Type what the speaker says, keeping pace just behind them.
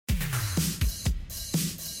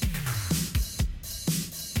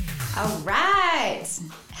All right.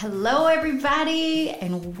 Hello, everybody,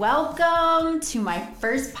 and welcome to my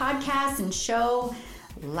first podcast and show,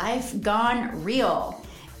 Life Gone Real.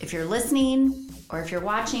 If you're listening or if you're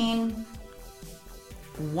watching,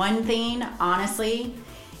 one thing, honestly,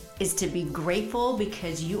 is to be grateful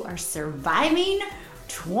because you are surviving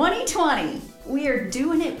 2020. We are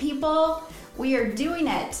doing it, people. We are doing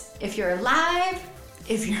it. If you're alive,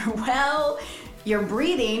 if you're well, you're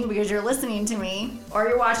breathing because you're listening to me or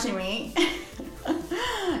you're watching me.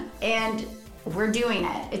 And we're doing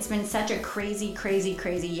it. It's been such a crazy, crazy,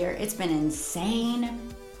 crazy year. It's been insane.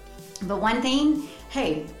 But one thing,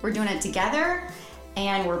 hey, we're doing it together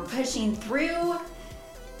and we're pushing through.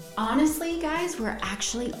 Honestly, guys, we're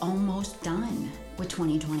actually almost done with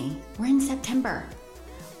 2020. We're in September.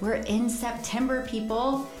 We're in September,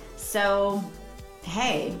 people. So,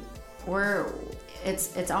 hey,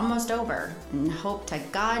 it's almost over. And hope to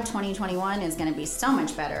God 2021 is going to be so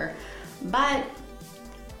much better. But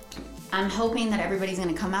I'm hoping that everybody's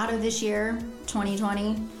going to come out of this year,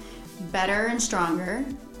 2020, better and stronger.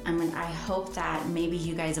 I hope that maybe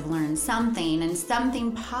you guys have learned something and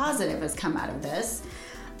something positive has come out of this.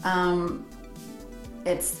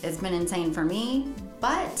 It's been insane for me,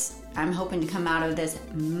 but I'm hoping to come out of this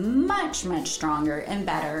much, much stronger and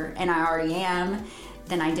better, and I already am,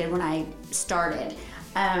 than I did when I started.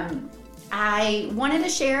 I wanted to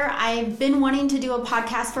share, I've been wanting to do a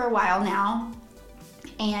podcast for a while now,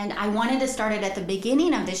 and I wanted to start it at the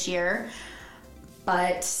beginning of this year,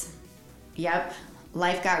 but yep,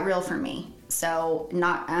 life got real for me. So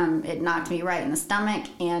it knocked me right in the stomach,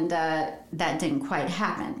 and that didn't quite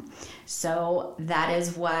happen. So that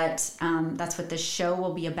is that's what this show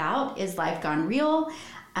will be about, is Life Gone Real.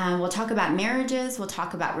 We'll talk about marriages, we'll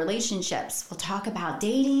talk about relationships, we'll talk about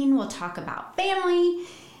dating, we'll talk about family,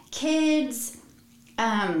 kids.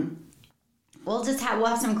 We'll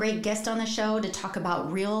have some great guests on the show to talk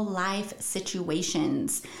about real life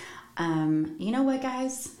situations. You know what,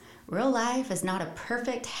 guys? Real life is not a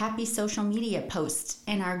perfect, happy social media post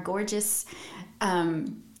in our gorgeous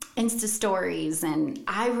Insta stories. And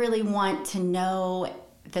I really want to know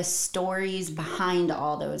the stories behind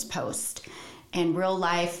all those posts and real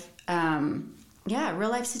life, real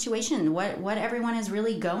life situation, what everyone is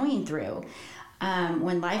really going through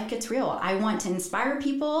when life gets real. I want to inspire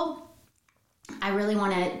people. I really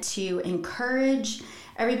wanted to encourage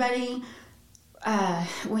everybody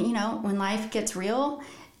when life gets real.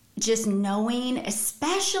 Just knowing,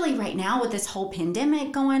 especially right now with this whole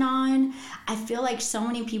pandemic going on, I feel like so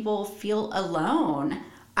many people feel alone.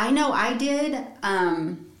 I know I did.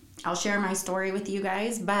 I'll share my story with you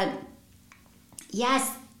guys, but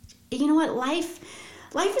yes, you know what? Life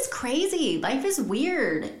is crazy. Life is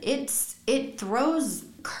weird. It throws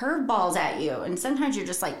curveballs at you, and sometimes you're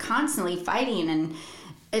just like constantly fighting, and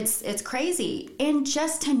it's crazy. And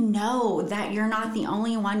just to know that you're not the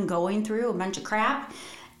only one going through a bunch of crap.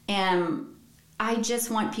 And I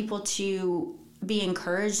just want people to be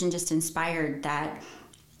encouraged and just inspired that,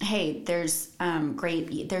 hey, there's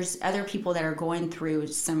other people that are going through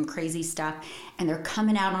some crazy stuff and they're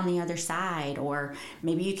coming out on the other side. Or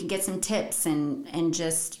maybe you can get some tips and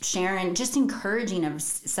just sharing, just encouraging of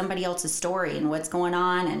somebody else's story and what's going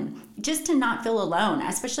on, and just to not feel alone.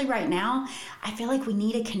 Especially right now, I feel like we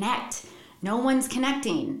need to connect. No one's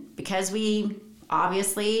connecting because we're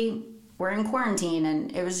in quarantine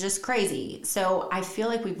and it was just crazy. So I feel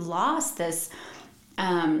like we've lost this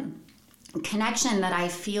connection that I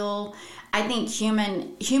think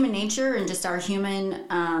human nature and just our human,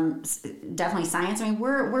 definitely science. I mean,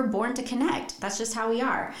 we're born to connect. That's just how we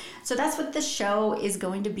are. So that's what this show is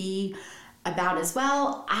going to be about as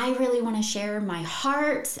well. I really want to share my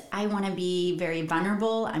heart. I want to be very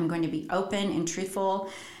vulnerable. I'm going to be open and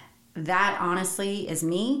truthful. That honestly is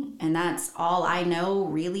me, and that's all I know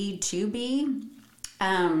really to be.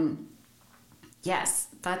 Yes,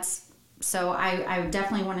 so I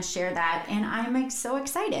definitely want to share that, and I'm so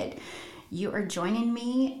excited. You are joining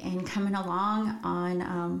me and coming along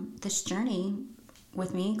on this journey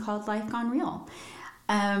with me called Life Gone Real.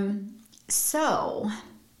 So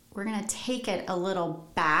we're going to take it a little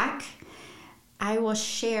back. I will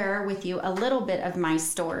share with you a little bit of my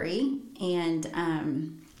story, and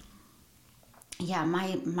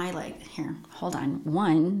my leg here. Hold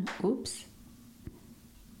on. Oops.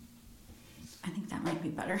 I think that might be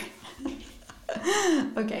better.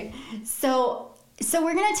 Okay. So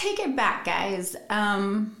we're going to take it back, guys.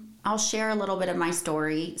 I'll share a little bit of my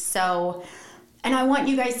story. And I want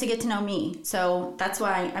you guys to get to know me. So that's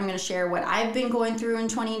why I'm going to share what I've been going through in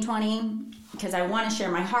 2020, because I want to share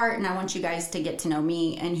my heart and I want you guys to get to know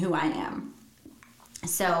me and who I am.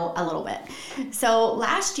 So a little bit. So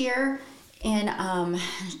last year in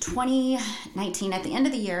 2019, at the end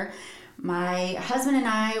of the year, my husband and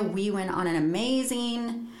I, we went on an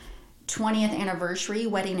amazing 20th anniversary,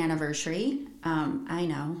 wedding anniversary. I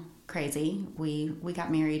know, crazy. We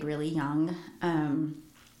got married really young.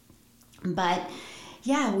 But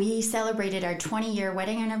yeah, we celebrated our 20-year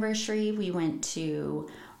wedding anniversary. We went to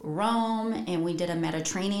Rome and we did a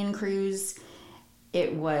Mediterranean cruise.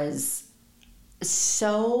 It was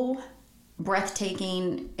so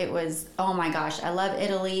breathtaking. It was, oh my gosh, I love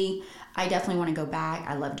Italy. I definitely want to go back.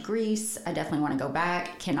 I loved Greece. I definitely want to go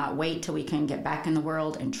back. Cannot wait till we can get back in the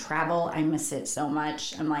world and travel. I miss it so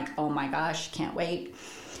much. I'm like, oh my gosh, can't wait.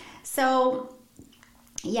 So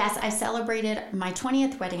yes, I celebrated my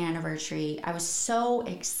 20th wedding anniversary. I was so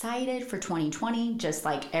excited for 2020, just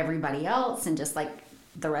like everybody else and just like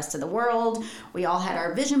the rest of the world. We all had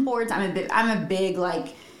our vision boards. I'm a big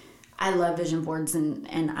like, I love vision boards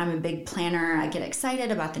and I'm a big planner. I get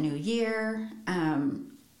excited about the new year.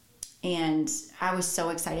 And I was so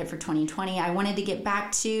excited for 2020. I wanted to get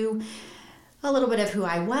back to a little bit of who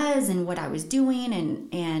I was and what I was doing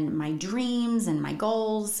and my dreams and my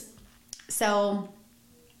goals. So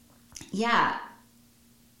yeah,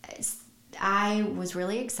 I was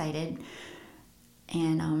really excited.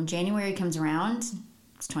 And January comes around.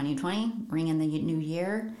 It's 2020, ringing the new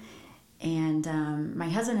year. And my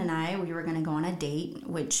husband and I, we were going to go on a date,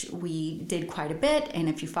 which we did quite a bit. And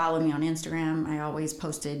if you follow me on Instagram, I always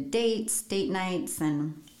posted dates, date nights,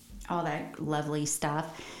 and all that lovely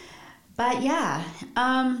stuff. But yeah,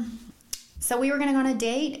 so we were going to go on a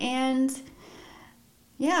date. And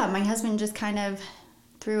yeah, my husband just kind of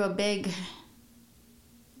threw a big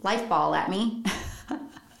life ball at me.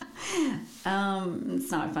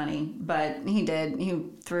 It's not funny, but he did. He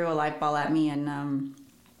threw a life ball at me and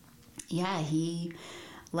yeah, he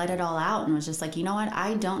let it all out and was just like, you know what?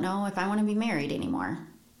 I don't know if I want to be married anymore.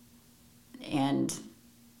 And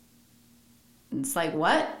it's like,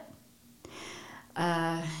 what?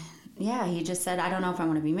 Yeah, he just said, I don't know if I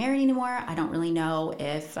want to be married anymore. I don't really know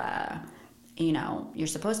if, you're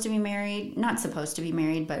supposed to be married. Not supposed to be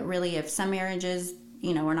married, but really if some marriages,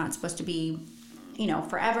 we're not supposed to be,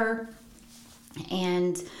 forever.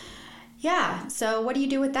 And yeah, so what do you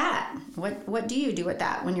do with that? What do you do with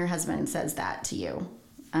that when your husband says that to you?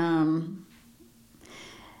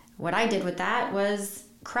 What I did with that was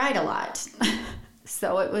cried a lot.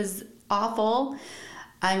 So it was awful.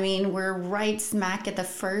 I mean, we're right smack at the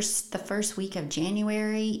first week of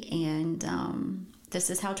January, and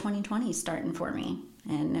this is how 2020 is starting for me.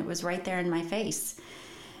 And it was right there in my face.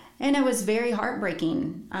 And it was very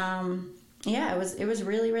heartbreaking. Yeah, it was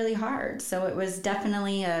really, really hard. So it was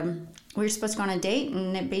definitely we were supposed to go on a date,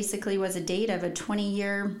 and it basically was a date of a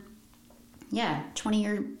 20-year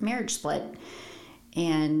marriage split.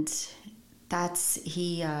 And that's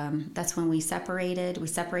when we separated. We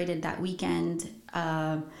separated that weekend,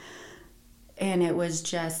 and it was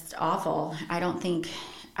just awful. I don't think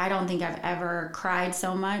I've ever cried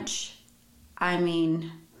so much. I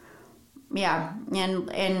mean, yeah,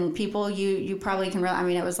 and people, you probably can realize. I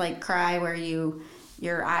mean, it was like cry where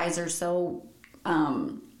your eyes are so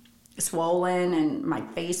swollen, and my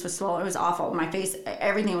face was swollen. It was awful. My face,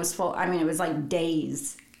 everything was full. I mean, it was like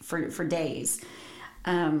days for days.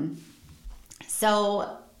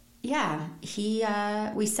 So yeah,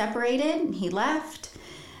 we separated. He left,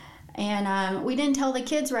 and we didn't tell the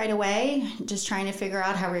kids right away. Just trying to figure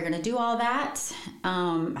out how we were going to do all that.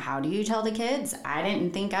 How do you tell the kids? I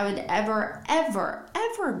didn't think I would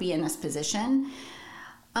ever be in this position.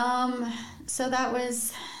 So that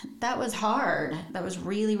was hard. That was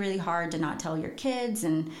really, really hard to not tell your kids,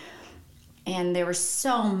 and there was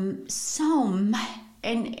so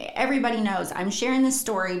and everybody knows I'm sharing this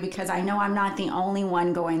story because I know I'm not the only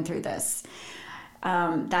one going through this.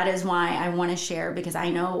 That is why I want to share, because I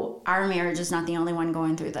know our marriage is not the only one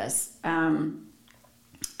going through this.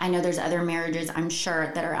 I know there's other marriages, I'm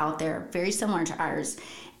sure, that are out there very similar to ours,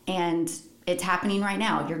 and it's happening right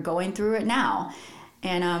now. You're going through it now.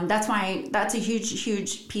 And that's a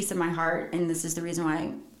huge piece of my heart, and this is the reason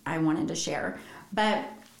why I wanted to share. But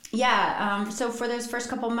yeah, so for those first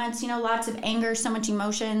couple months, lots of anger, so much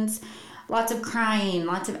emotions, lots of crying,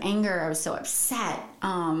 lots of anger. I was so upset.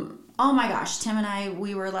 Oh my gosh, Tim and I,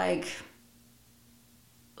 we were like,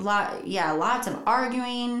 lots of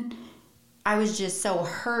arguing. I was just so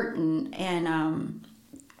hurt and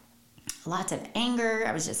lots of anger.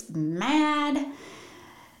 I was just mad.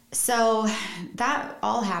 So that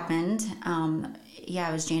all happened.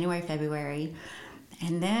 It was January, February.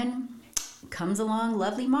 And then comes along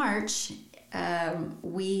lovely March.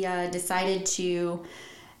 We decided to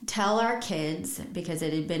tell our kids, because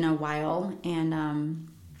it had been a while, and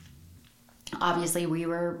obviously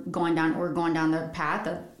we're going down the path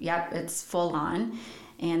of, yep, it's full on,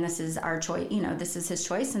 and this is our choice, this is his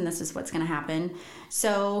choice, and this is what's going to happen.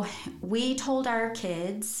 So we told our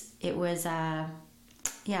kids, it was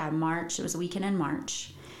March, it was a weekend in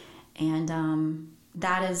March, and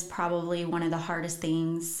that is probably one of the hardest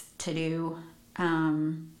things to do.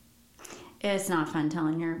 It's not fun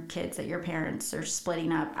telling your kids that your parents are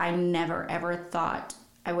splitting up. I never ever thought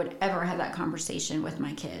I would ever have that conversation with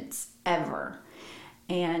my kids, ever.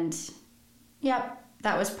 And yep,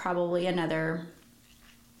 that was probably another,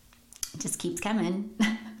 just keeps coming.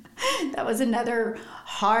 That was another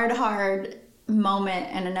hard moment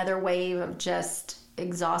and another wave of just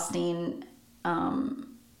exhausting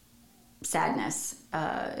sadness.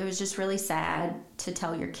 It was just really sad to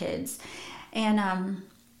tell your kids. And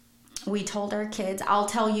we told our kids, I'll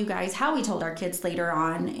tell you guys how we told our kids later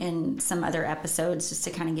on in some other episodes, just to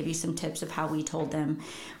kind of give you some tips of how we told them.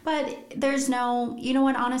 But there's no, you know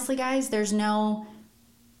what, honestly guys, there's no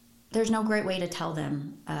great way to tell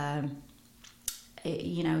them.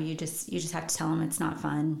 You just have to tell them it's not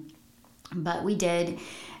fun. But we did,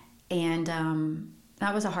 and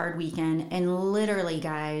that was a hard weekend. And literally,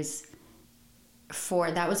 guys,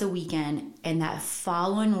 that was a weekend, and that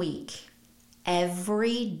following week,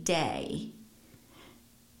 every day,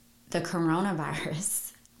 the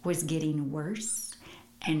coronavirus was getting worse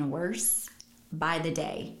and worse by the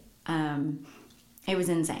day. It was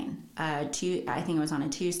insane. I think it was on a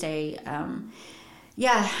Tuesday. I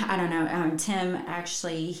don't know. Tim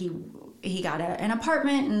actually, he got an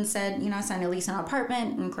apartment and said, signed a lease on an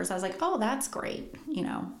apartment. And of course I was like, oh, that's great.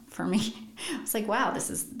 For me, I was like, wow,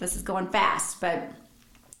 this is going fast. But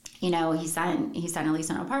he signed a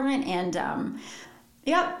lease on an apartment, and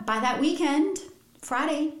by that weekend,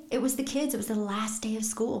 Friday, it was the kids. It was the last day of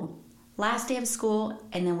school,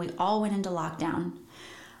 and then we all went into lockdown.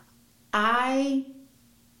 I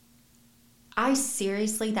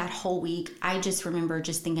seriously, that whole week, I just remember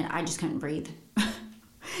just thinking I just couldn't breathe.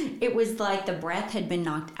 It was like the breath had been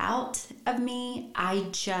knocked out of me.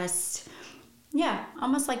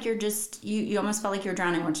 Almost like you almost felt like you're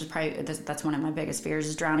drowning, which is probably, that's one of my biggest fears,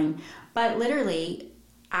 is drowning. But literally,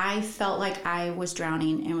 I felt like I was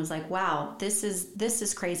drowning and was like, wow, this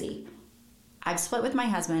is crazy. I've split with my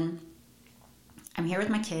husband. I'm here with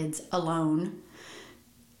my kids alone.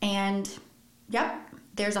 And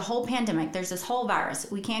there's a whole pandemic. There's this whole virus.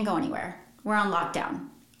 We can't go anywhere. We're on lockdown.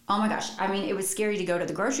 Oh my gosh. I mean, it was scary to go to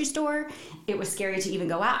the grocery store. It was scary to even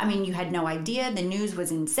go out. I mean, you had no idea. The news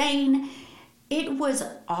was insane. It was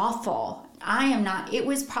awful. It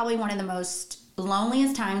was probably one of the most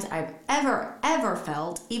loneliest times I've ever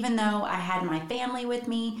felt, even though I had my family with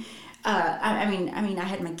me. I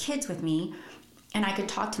had my kids with me, and I could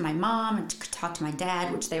talk to my mom and could talk to my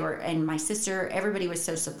dad, which they were, and my sister. Everybody was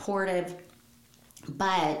so supportive.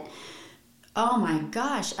 But oh my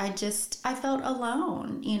gosh, I felt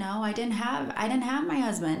alone. I didn't have my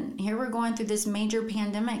husband. Here we're going through this major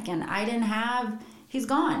pandemic, and he's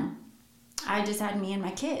gone. I just had me and my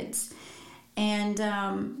kids. And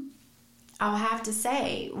I'll have to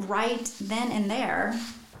say, right then and there,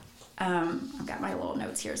 I've got my little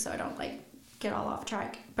notes here so I don't get all off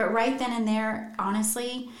track. But right then and there,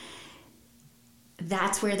 honestly,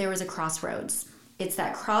 that's where there was a crossroads. It's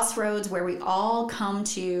that crossroads where we all come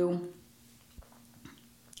to,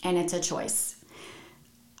 and it's a choice.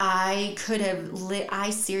 I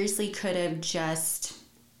seriously could have just,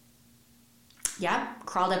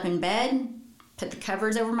 crawled up in bed, put the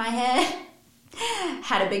covers over my head,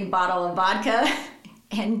 had a big bottle of vodka,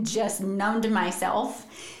 and just numbed myself.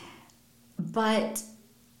 But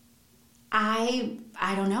I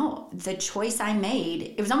don't know, the choice I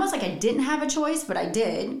made, it was almost like I didn't have a choice, but I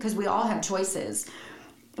did, because we all have choices.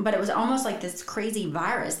 But it was almost like this crazy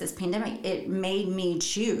virus, this pandemic, it made me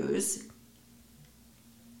choose.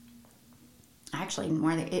 Actually,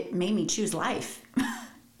 it made me choose life.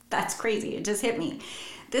 That's crazy. It just hit me.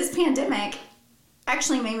 This pandemic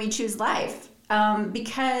actually made me choose life,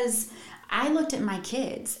 because I looked at my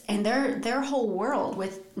kids and their whole world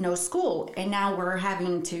with no school, and now we're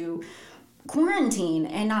having to quarantine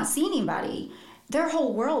and not see anybody. Their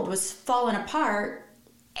whole world was falling apart,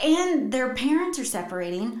 and their parents are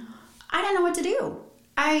separating. I didn't know what to do.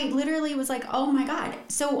 I literally was like, oh my God.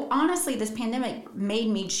 So honestly, this pandemic made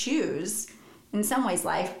me choose in some ways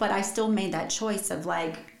life, but I still made that choice of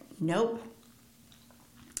nope,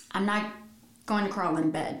 I'm not going to crawl in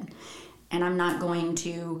bed, and I'm not going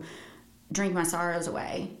to drink my sorrows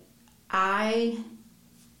away. I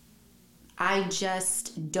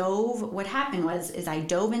just dove. What happened is I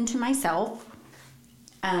dove into myself.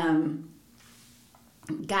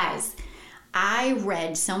 Guys, I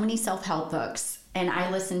read so many self-help books, and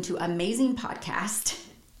I listened to amazing podcasts,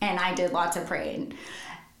 and I did lots of praying.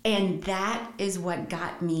 And that is what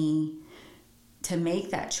got me to make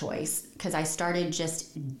that choice, because I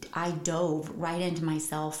dove right into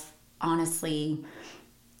myself, honestly,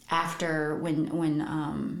 after when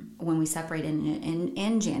we separated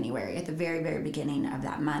in January, at the very, very beginning of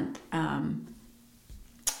that month.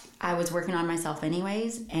 I was working on myself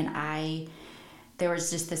anyways, and there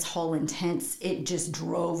was just this whole it just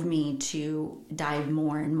drove me to dive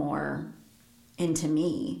more and more into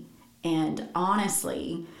me. And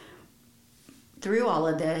honestly, through all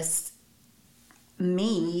of this,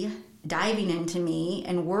 me diving into me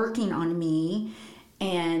and working on me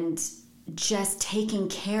and just taking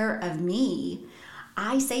care of me,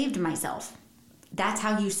 I saved myself. That's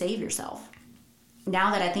how you save yourself.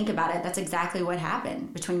 Now that I think about it, that's exactly what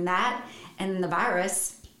happened. Between that and the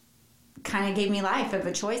virus, kind of gave me life of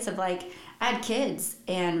a choice of I had kids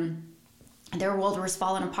and their world was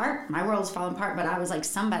falling apart. My world was falling apart, but I was like,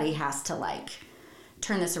 somebody has to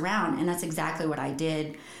turn this around. And that's exactly what I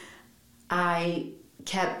did. I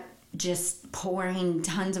kept just pouring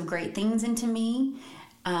tons of great things into me.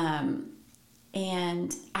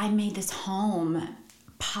 And I made this home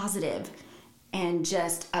positive and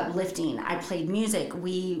just uplifting. I played music.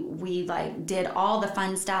 We did all the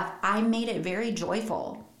fun stuff. I made it very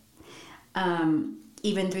joyful.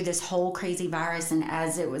 Even through this whole crazy virus and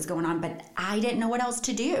as it was going on, but I didn't know what else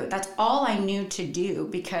to do. That's all I knew to do,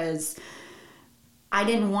 because I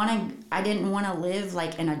didn't want to live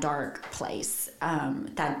in a dark place.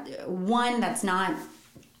 That's not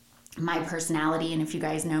my personality. And if you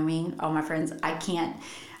guys know me, all my friends,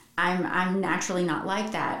 I'm naturally not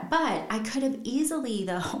like that, but I could have easily,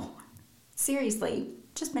 though, seriously,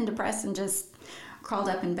 just been depressed and just crawled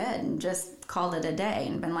up in bed and just called it a day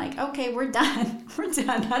and been like, okay, we're done. We're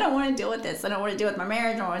done. I don't want to deal with this. I don't want to deal with my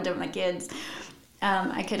marriage. I don't want to deal with my kids.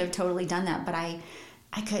 I could have totally done that, but I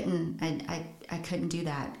couldn't. I couldn't do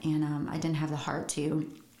that, and I didn't have the heart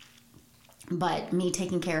to. But me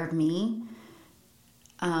taking care of me,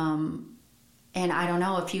 and I don't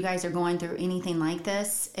know if you guys are going through anything like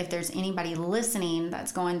this. If there's anybody listening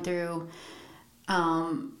that's going through,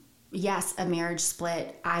 yes, a marriage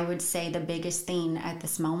split, I would say the biggest thing at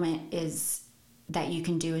this moment is that you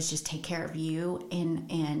can do is just take care of you.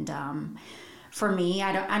 And for me,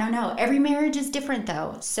 I don't know. Every marriage is different,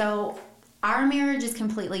 though. So our marriage is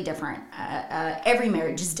completely different. Every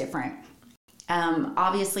marriage is different.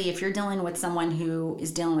 Obviously, if you're dealing with someone who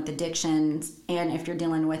is dealing with addictions, and if you're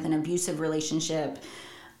dealing with an abusive relationship,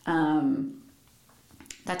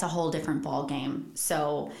 that's a whole different ball game.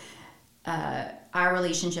 So our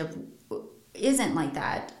relationship isn't like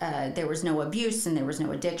that. There was no abuse and there was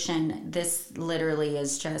no addiction. This literally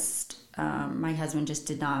is just my husband just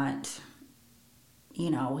did not, he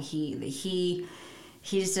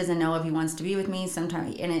just doesn't know if he wants to be with me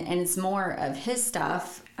sometimes, and it's more of his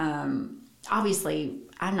stuff. Obviously,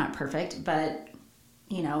 I'm not perfect, but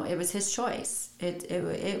it was his choice.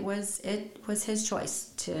 It was his choice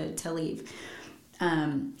to leave.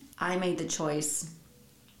 I made the choice.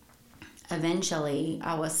 Eventually,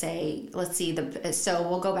 I will say, let's see, so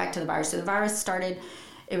we'll go back to the virus. So the virus started,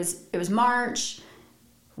 it was March,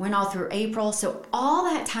 went all through April. So all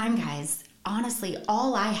that time, guys, honestly,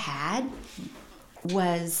 all I had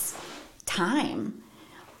was time.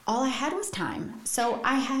 All I had was time. So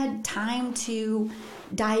I had time to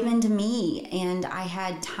dive into me, and I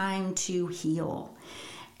had time to heal.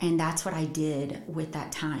 And that's what I did with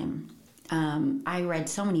that time. I read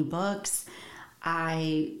so many books.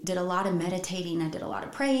 I did a lot of meditating. I did a lot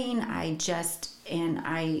of praying. And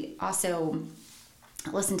I also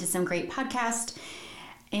listened to some great podcasts,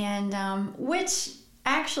 and which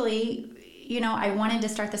actually, I wanted to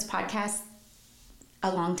start this podcast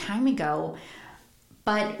a long time ago,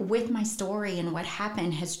 but with my story and what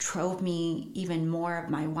happened has drove me even more of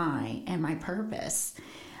my why and my purpose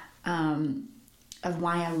of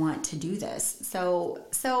why I want to do this. So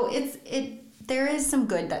there is some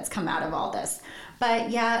good that's come out of all this. But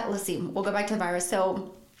yeah, let's see. We'll go back to the virus.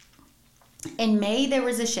 So in May, there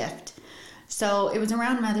was a shift. So it was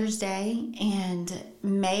around Mother's Day, and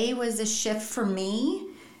May was a shift for me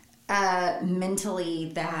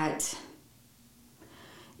mentally that,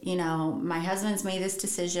 my husband's made this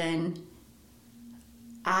decision.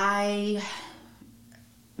 I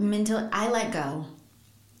let go.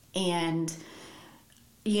 And,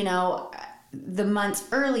 the months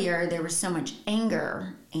earlier, there was so much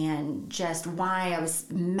anger and just why I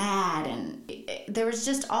was mad. And there was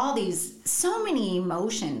just so many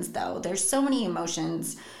emotions, though. There's so many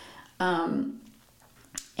emotions.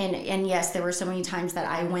 and yes, there were so many times that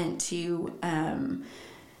I went to,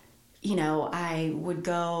 I would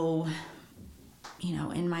go,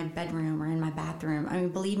 in my bedroom or in my bathroom. I mean,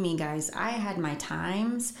 believe me, guys, I had my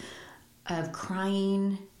times of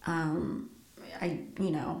crying. I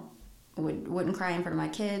wouldn't cry in front of my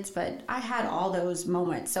kids, but I had all those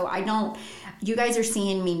moments. So you guys are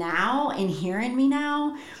seeing me now and hearing me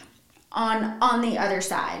now on the other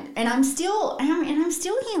side. And I'm still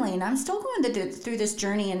healing. I'm still going through this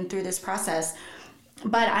journey and through this process,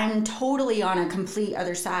 but I'm totally on a complete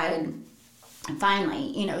other side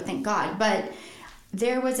finally, thank God. But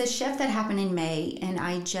there was a shift that happened in May, and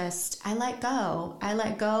I let go. I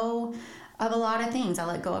let go of a lot of things. I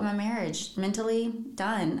let go of my marriage, mentally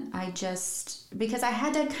done. Because I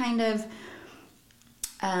had to kind of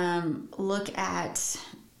look at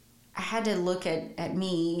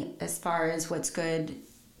me as far as what's good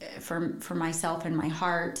for myself and my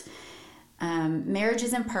heart. Marriage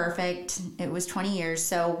isn't perfect. It was 20 years.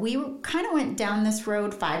 So we kind of went down this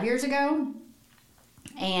road 5 years ago,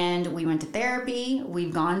 and we went to therapy.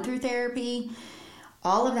 We've gone through therapy,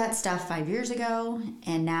 all of that stuff 5 years ago.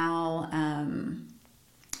 And now,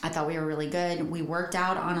 I thought we were really good. We worked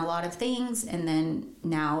out on a lot of things, and then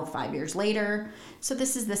now 5 years later, so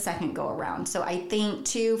this is the second go around. So I think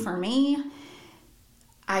too, for me,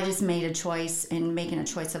 I just made a choice, and making a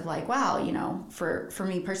choice of like, wow, for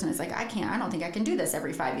me personally, it's like, I don't think I can do this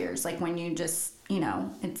every 5 years. Like when you just,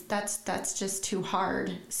 that's just too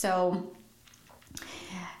hard. So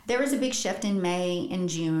there was a big shift in May and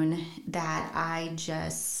June that I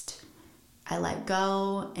let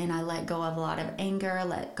go, and I let go of a lot of anger,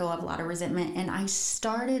 let go of a lot of resentment, and I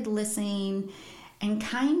started listening and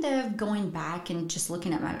kind of going back and just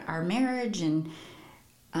looking at our marriage, and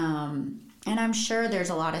I'm sure there's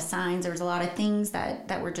a lot of signs, there's a lot of things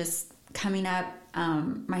that were just coming up.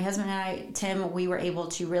 My husband and I, Tim, we were able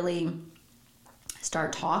to really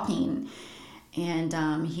start talking,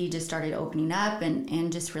 and he just started opening up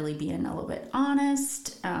and just really being a little bit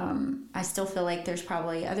honest. I still feel like there's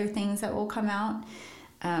probably other things that will come out,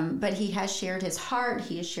 but he has shared his heart.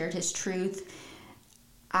 He has shared his truth.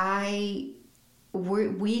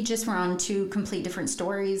 We just were on two complete different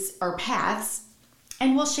stories or paths,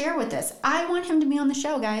 and we'll share with this. I want him to be on the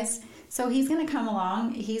show, guys. So he's going to come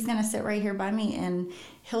along. He's going to sit right here by me, and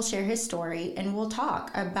he'll share his story, and we'll talk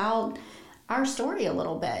about our story a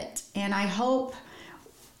little bit. And I hope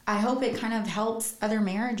it kind of helps other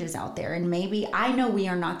marriages out there. And maybe, I know we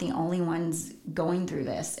are not the only ones going through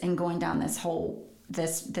this and going down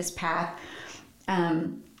this path.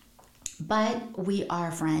 But we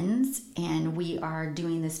are friends, and we are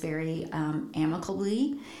doing this very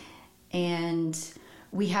amicably. And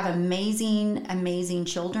we have amazing, amazing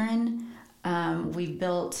children. We've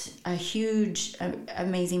built a huge,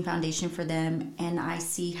 amazing foundation for them, and I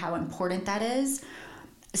see how important that is.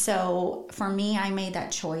 So for me, I made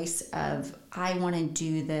that choice of, I want to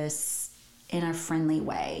do this in a friendly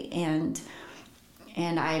way, and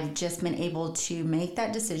I've just been able to make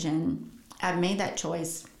that decision. I've made that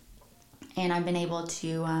choice, and I've been able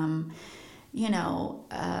to,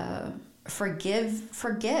 forgive.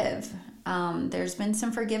 There's been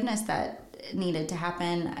some forgiveness that needed to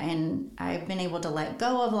happen, and I've been able to let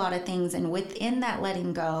go of a lot of things, and within that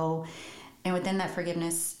letting go and within that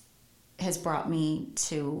forgiveness has brought me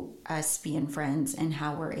to us being friends, and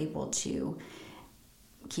how we're able to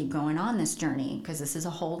keep going on this journey, because this is a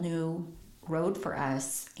whole new road for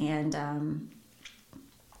us. And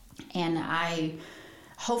I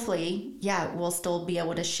hopefully, we'll still be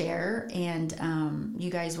able to share, and you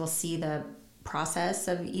guys will see the process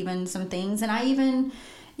of even some things. And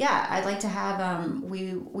I'd like to have,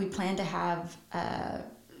 we plan to have,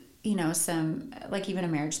 some, like even a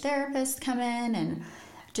marriage therapist come in and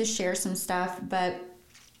just share some stuff. But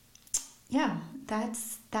yeah, that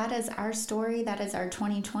is our story. That is our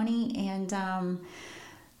 2020. And,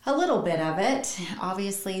 a little bit of it.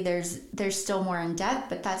 Obviously there's still more in depth,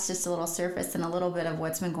 but that's just a little surface and a little bit of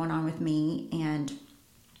what's been going on with me and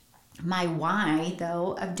my why,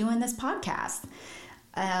 though, of doing this podcast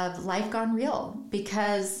of Life Gone Real,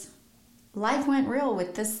 because life went real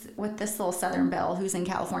with this little Southern belle who's in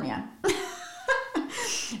California.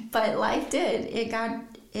 But life did. It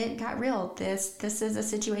got real. This is a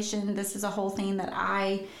situation. This is a whole thing that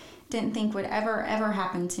I didn't think would ever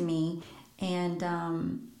happen to me, and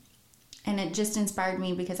it just inspired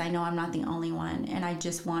me, because I know I'm not the only one, and I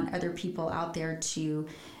just want other people out there to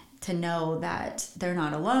know that they're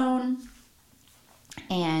not alone.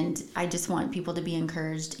 And I just want people to be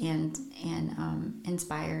encouraged and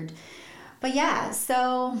inspired. But yeah,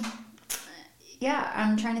 so yeah,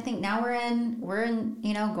 I'm trying to think. Now we're in, we're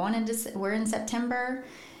in September,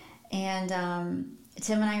 and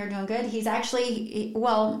Tim and I are doing good. He's actually,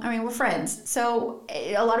 we're friends. So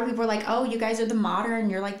a lot of people are like, oh, you guys are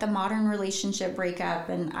you're like the modern relationship breakup.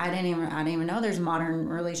 And I didn't even know there's a modern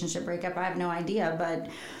relationship breakup. I have no idea, but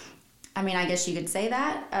I mean, I guess you could say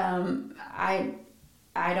that. I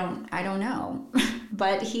don't know,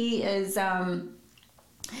 but he is,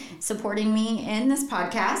 supporting me in this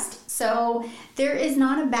podcast. So there is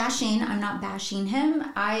not a bashing. I'm not bashing him.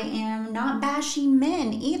 I am not bashing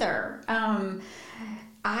men either.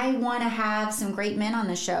 I want to have some great men on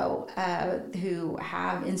the show who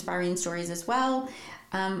have inspiring stories as well.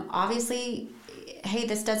 Obviously, hey,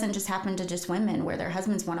 this doesn't just happen to just women where their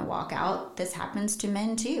husbands want to walk out. This happens to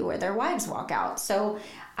men too, where their wives walk out. So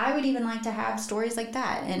I would even like to have stories like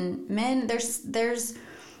that. And men,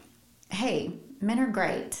 hey, men are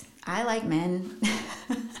great. I like men.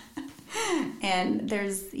 And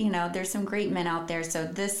there's some great men out there. So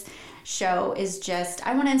this show is just,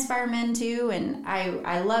 I want to inspire men too. And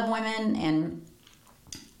I love women, and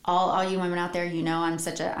all you women out there,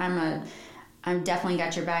 I'm definitely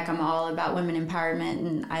got your back. I'm all about women empowerment,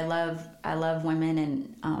 and I love women,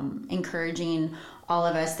 and encouraging all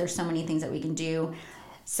of us. There's so many things that we can do.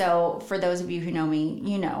 So for those of you who know me,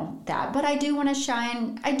 you know that. But I do want to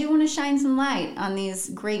shine some light on these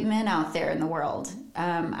great men out there in the world.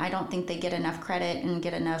 I don't think they get enough credit and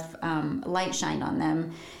get enough light shined on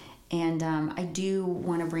them. And I do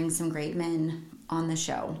want to bring some great men on the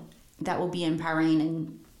show that will be empowering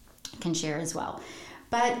and can share as well.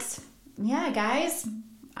 But yeah, guys,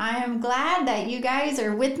 I am glad that you guys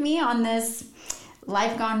are with me on this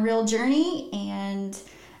Life Gone Real journey, and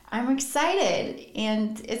I'm excited,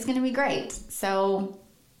 and it's going to be great. So,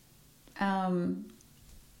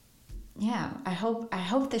 yeah, I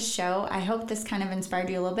hope this kind of inspired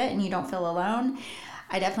you a little bit and you don't feel alone.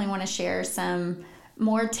 I definitely want to share some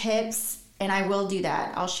more tips, and I will do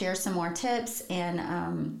that. I'll share some more tips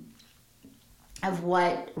and of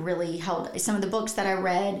what really helped. Some of the books that I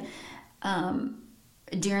read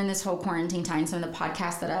during this whole quarantine time, some of the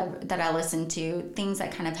podcasts that I listened to, things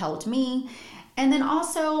that kind of helped me. And then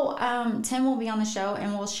also, Tim will be on the show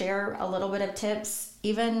and we'll share a little bit of tips.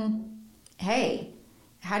 Even, hey,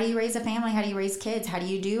 how do you raise a family? How do you raise kids? How do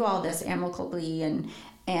you do all this amicably? And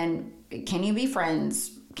can you be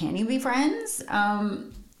friends? Can you be friends?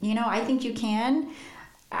 I think you can.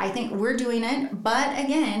 I think we're doing it. But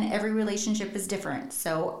again, every relationship is different.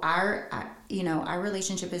 So our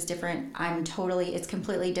relationship is different. It's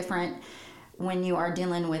completely different when you are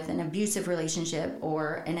dealing with an abusive relationship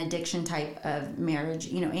or an addiction type of marriage,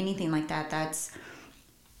 anything like that.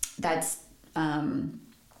 That's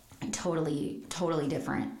totally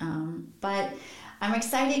different. But I'm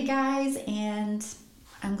excited, guys, and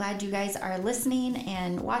I'm glad you guys are listening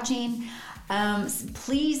and watching.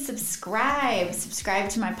 Please subscribe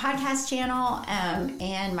to my podcast channel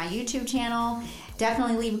and my YouTube channel.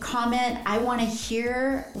 Definitely leave a comment. I want to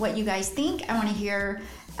hear what you guys think. I want to hear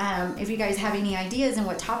if you guys have any ideas and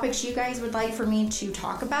what topics you guys would like for me to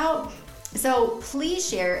talk about. So please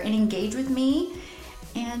share and engage with me.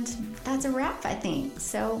 And that's a wrap, I think.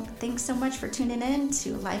 So thanks so much for tuning in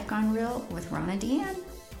to Life Gone Real with Ronna Deanne.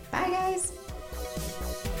 Bye, guys.